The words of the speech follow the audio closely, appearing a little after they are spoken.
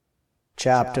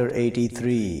Chapter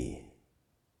 83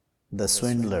 The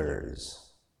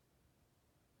Swindlers.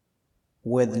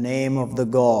 With name of the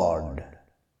God,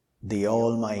 the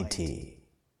Almighty,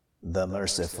 the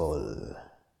Merciful.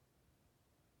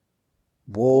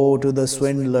 Woe to the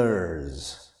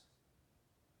swindlers,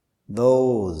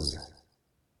 those,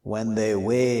 when they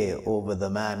weigh over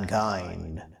the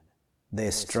mankind,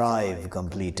 they strive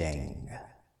completing.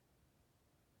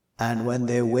 And when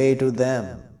they weigh to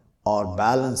them, or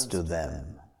balance to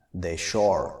them, they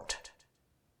short.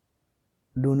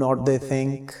 Do not they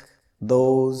think,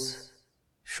 those,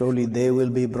 surely they will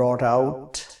be brought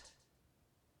out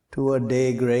to a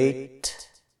day great?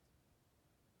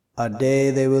 A day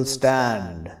they will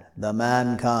stand, the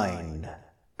mankind,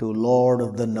 to Lord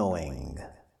of the knowing.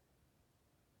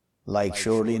 Like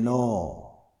surely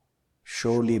know,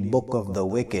 surely book of the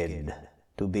wicked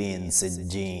to be in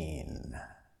Sijjeen.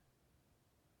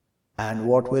 And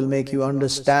what will make you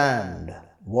understand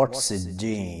what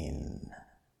Sijjeen?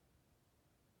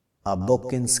 A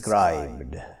book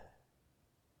inscribed.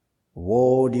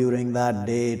 Woe during that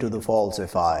day to the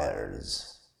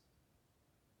falsifiers.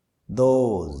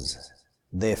 Those,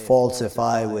 they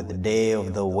falsify with day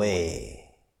of the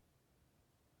way,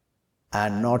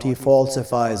 and not he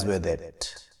falsifies with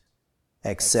it,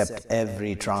 except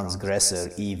every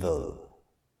transgressor evil.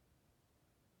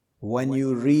 When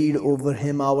you read over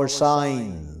him our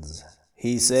signs,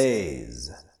 he says,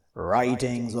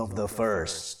 writings of the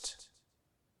first,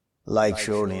 like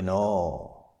surely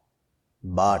no,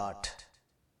 but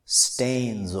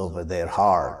stains over their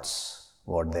hearts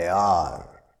what they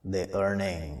are, they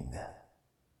earning.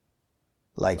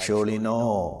 Like surely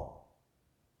no,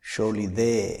 surely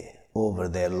they over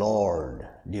their Lord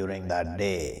during that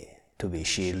day to be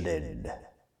shielded.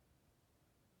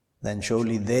 Then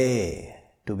surely they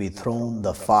to be thrown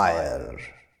the fire.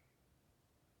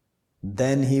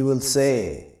 Then he will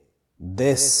say,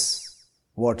 this,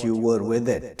 what you were with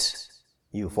it,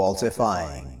 you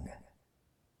falsifying.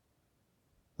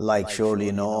 Like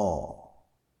surely no,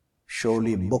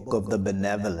 surely book of the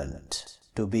benevolent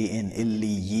to be in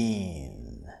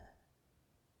Illiyeen.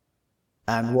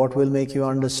 And what will make you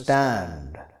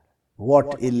understand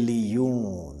what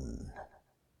Illiyun?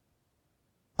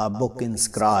 A book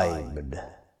inscribed.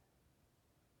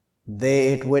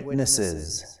 They it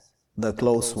witnesses, the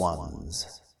close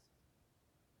ones.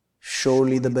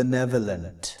 Surely the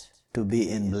benevolent to be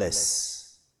in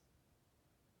bliss.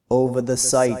 Over the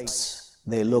sights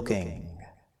they looking.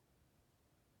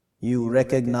 You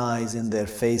recognize in their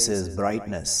faces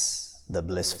brightness, the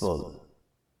blissful.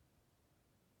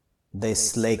 They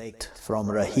slaked from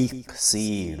Rahiq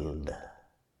sealed.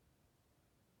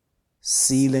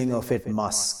 Sealing of it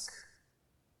musk.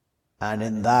 And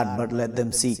in that but let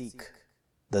them seek,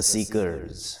 the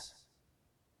seekers.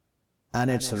 And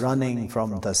it's running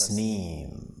from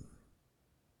Tasneem.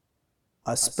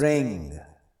 A spring,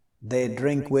 they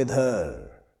drink with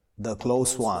her, the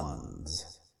close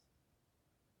ones.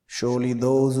 Surely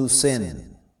those who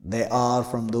sin, they are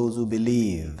from those who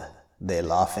believe, they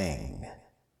laughing.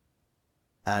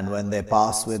 And when they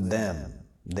pass with them,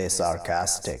 they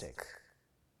sarcastic.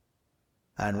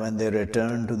 And when they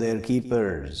return to their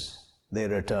keepers, they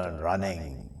return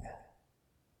running.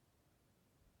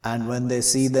 And when they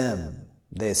see them,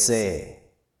 they say,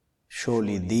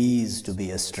 surely these to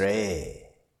be astray.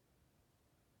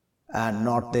 And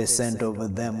not they sent over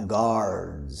them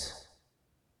guards.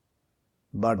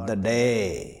 But the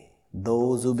day,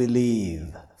 those who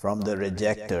believe from the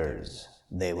rejectors,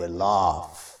 they will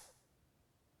laugh.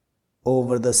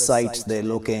 Over the sights they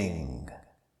looking.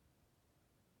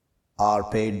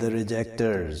 Are paid the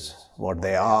rejectors what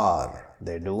they are,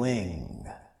 they doing.